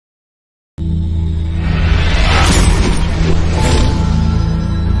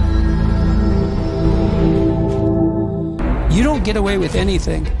can't get away with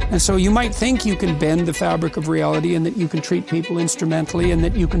anything. And so you might think you can bend the fabric of reality and that you can treat people instrumentally and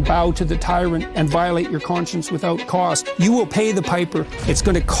that you can bow to the tyrant and violate your conscience without cost. You will pay the piper. It's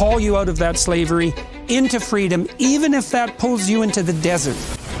going to call you out of that slavery into freedom, even if that pulls you into the desert.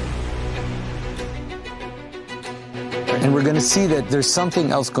 And we're going to see that there's something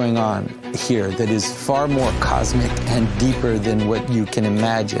else going on here that is far more cosmic and deeper than what you can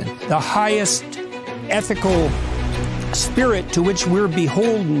imagine. The highest ethical spirit to which we're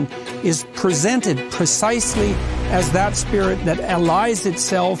beholden is presented precisely as that spirit that allies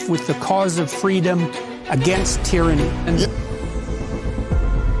itself with the cause of freedom against tyranny. And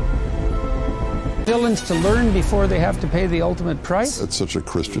villains to learn before they have to pay the ultimate price? That's such a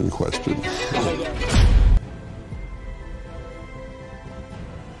Christian question.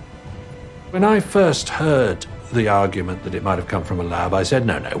 When I first heard the argument that it might have come from a lab, I said,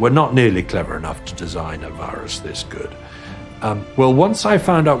 no, we're not nearly clever enough to design a virus this good. Well, once I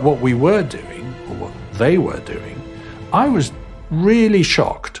found out what we were doing, or what they were doing, I was really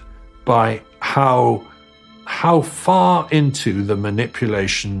shocked by how far into the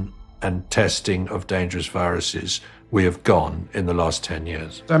manipulation and testing of dangerous viruses we have gone in the last 10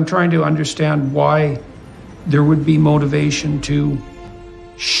 years. I'm trying to understand why there would be motivation to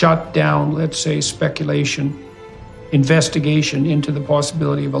shut down, let's say, speculation, investigation into the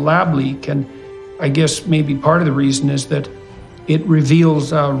possibility of a lab leak. And I guess maybe part of the reason is that it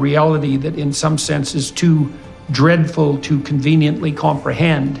reveals a reality that in some sense is too dreadful to conveniently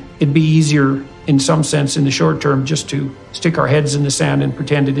comprehend. It'd be easier in some sense in the short term just to stick our heads in the sand and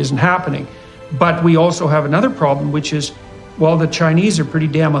pretend it isn't happening. But we also have another problem, which is, while the Chinese are pretty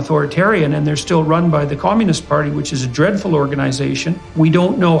damn authoritarian and they're still run by the Communist Party, which is a dreadful organization, we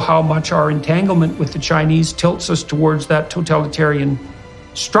don't know how much our entanglement with the Chinese tilts us towards that totalitarian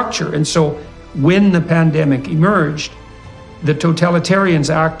structure. And so when the pandemic emerged, the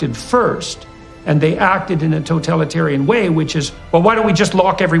totalitarians acted first, and they acted in a totalitarian way, which is, well, why don't we just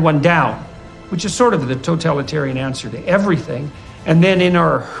lock everyone down? Which is sort of the totalitarian answer to everything. And then in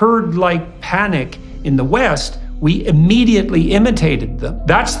our herd-like panic in the West, we immediately imitated them.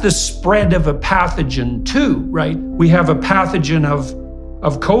 That's the spread of a pathogen too, right? We have a pathogen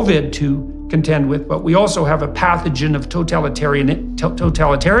of COVID to contend with, but we also have a pathogen of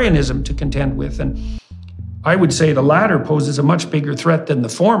totalitarianism to contend with. And I would say the latter poses a much bigger threat than the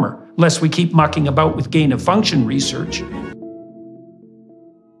former, unless we keep mucking about with gain-of-function research.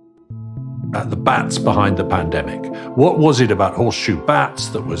 The bats behind the pandemic. What was it about horseshoe bats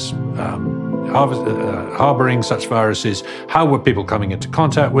that was harboring such viruses? How were people coming into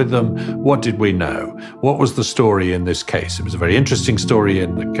contact with them? What did we know? What was the story in this case? It was a very interesting story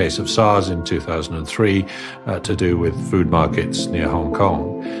in the case of SARS in 2003 to do with food markets near Hong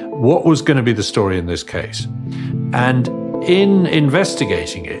Kong. What was going to be the story in this case? And in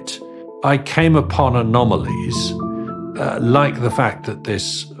investigating it, I came upon anomalies like the fact that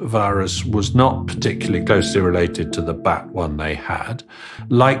this virus was not particularly closely related to the bat one they had,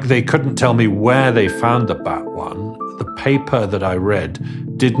 like they couldn't tell me where they found the bat one. The paper that I read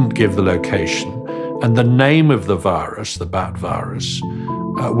didn't give the location, and the name of the virus, the bat virus,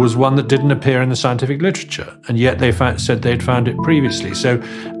 was one that didn't appear in the scientific literature, and yet they said they'd found it previously. So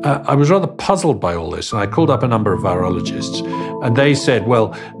I was rather puzzled by all this, and I called up a number of virologists, and they said,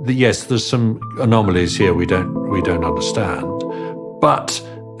 well, yes, there's some anomalies here we don't understand, but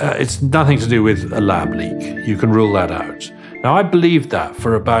it's nothing to do with a lab leak. You can rule that out. Now, I believed that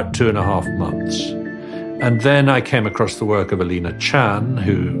for about 2.5 months. And then I came across the work of Alina Chan,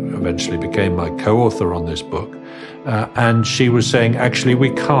 who eventually became my co-author on this book. And she was saying, actually,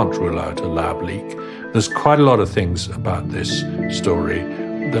 we can't rule out a lab leak. There's quite a lot of things about this story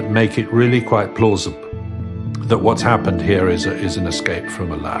that make it really quite plausible that what's happened here is an escape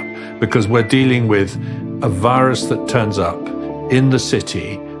from a lab. Because we're dealing with a virus that turns up in the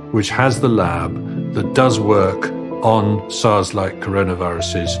city, which has the lab that does work on SARS-like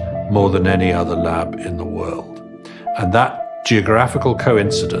coronaviruses more than any other lab in the world. And that geographical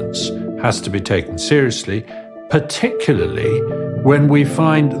coincidence has to be taken seriously, particularly when we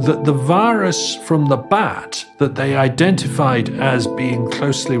find that the virus from the bat that they identified as being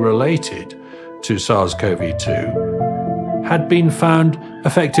closely related to SARS-CoV-2 had been found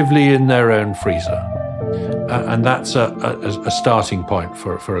effectively in their own freezer. And that's a starting point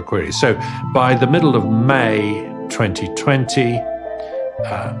for a query. So by the middle of May 2020,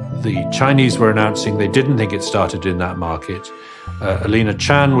 the Chinese were announcing they didn't think it started in that market. Alina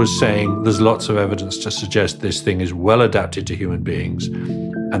Chan was saying there's lots of evidence to suggest this thing is well adapted to human beings.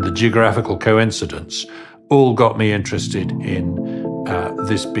 And the geographical coincidence all got me interested in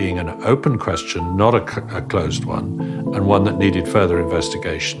this being an open question, not a closed one, and one that needed further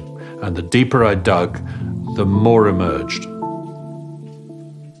investigation. And the deeper I dug, the more emerged.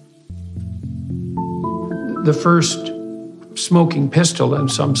 The first smoking pistol, in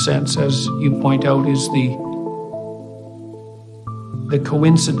some sense, as you point out, is the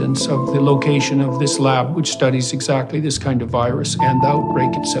coincidence of the location of this lab, which studies exactly this kind of virus, and the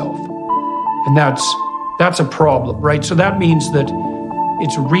outbreak itself. And that's a problem, right? So that means that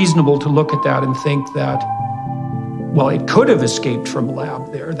it's reasonable to look at that and think that, well, it could have escaped from a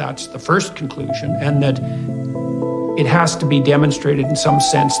lab there. That's the first conclusion. And that it has to be demonstrated in some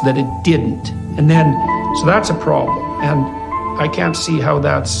sense that it didn't. And then, so that's a problem. And I can't see how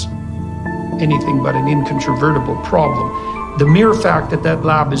that's anything but an incontrovertible problem. The mere fact that that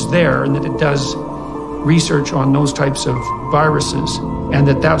lab is there and that it does research on those types of viruses and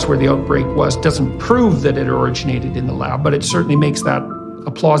that that's where the outbreak was doesn't prove that it originated in the lab, but it certainly makes that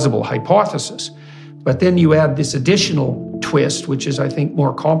a plausible hypothesis. But then you add this additional twist, which is, I think,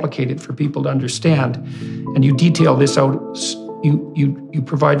 more complicated for people to understand, and you detail this out, you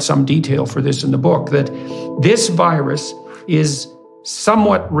provide some detail for this in the book, that this virus is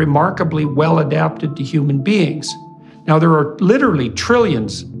somewhat remarkably well adapted to human beings. Now, there are literally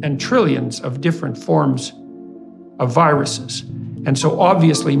trillions and trillions of different forms of viruses. And so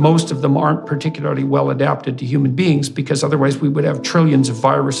obviously most of them aren't particularly well adapted to human beings, because otherwise we would have trillions of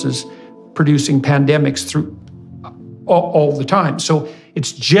viruses producing pandemics through all the time. So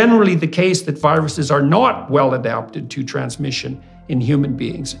it's generally the case that viruses are not well adapted to transmission in human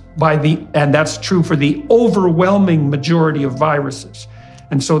beings, and that's true for the overwhelming majority of viruses.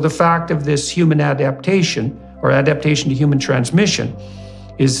 And so the fact of this human adaptation, or adaptation to human transmission,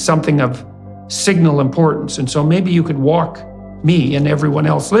 is something of signal importance. And so maybe you could walk me and everyone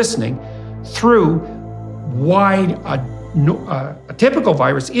else listening through why a typical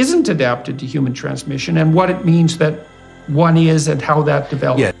virus isn't adapted to human transmission and what it means that one is and how that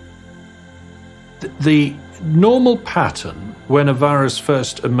develops. Yeah. The normal pattern when a virus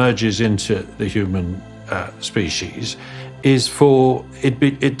first emerges into the human species is for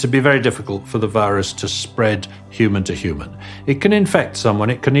it to be very difficult for the virus to spread human to human. It can infect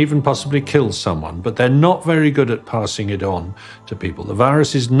someone, it can even possibly kill someone, but they're not very good at passing it on to people. The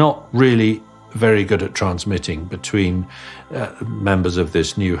virus is not really very good at transmitting between members of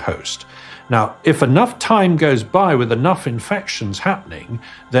this new host. Now, if enough time goes by with enough infections happening,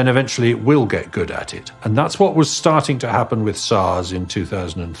 then eventually it will get good at it. And that's what was starting to happen with SARS in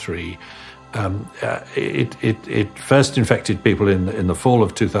 2003. It first infected people in the fall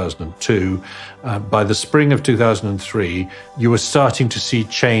of 2002. By the spring of 2003, you were starting to see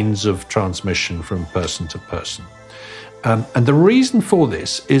chains of transmission from person to person. And the reason for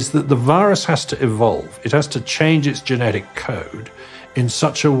this is that the virus has to evolve. It has to change its genetic code in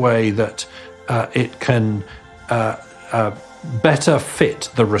such a way that it can better fit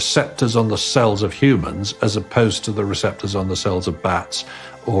the receptors on the cells of humans as opposed to the receptors on the cells of bats,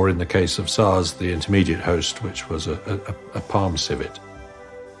 or in the case of SARS, the intermediate host, which was a palm civet.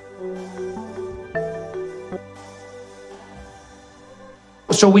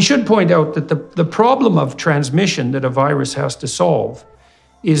 So we should point out that the problem of transmission that a virus has to solve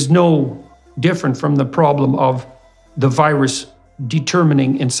is no different from the problem of the virus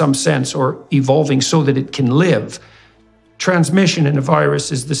determining in some sense or evolving so that it can live. Transmission in a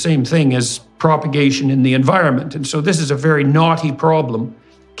virus is the same thing as propagation in the environment. And so this is a very knotty problem,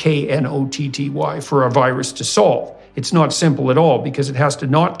 K-N-O-T-T-Y, for a virus to solve. It's not simple at all because it has to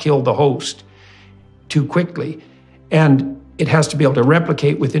not kill the host too quickly. And it has to be able to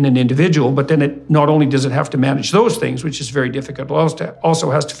replicate within an individual, but then it not only does it have to manage those things, which is very difficult, it also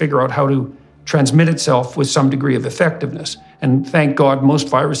has to figure out how to transmit itself with some degree of effectiveness. And thank God most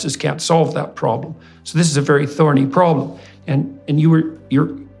viruses can't solve that problem. So this is a very thorny problem. And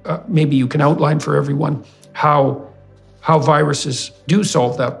maybe you can outline for everyone how viruses do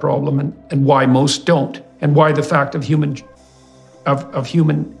solve that problem and why most don't, and why the fact of human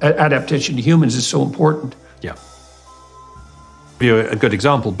adaptation to humans is so important. Yeah. A good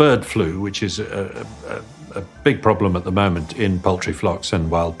example, bird flu, which is a big problem at the moment in poultry flocks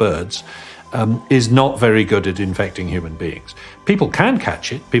and wild birds, is not very good at infecting human beings. People can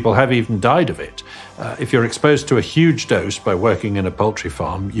catch it. People have even died of it. If you're exposed to a huge dose by working in a poultry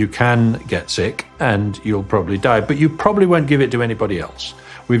farm, you can get sick and you'll probably die, but you probably won't give it to anybody else.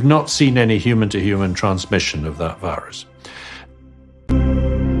 We've not seen any human-to-human transmission of that virus.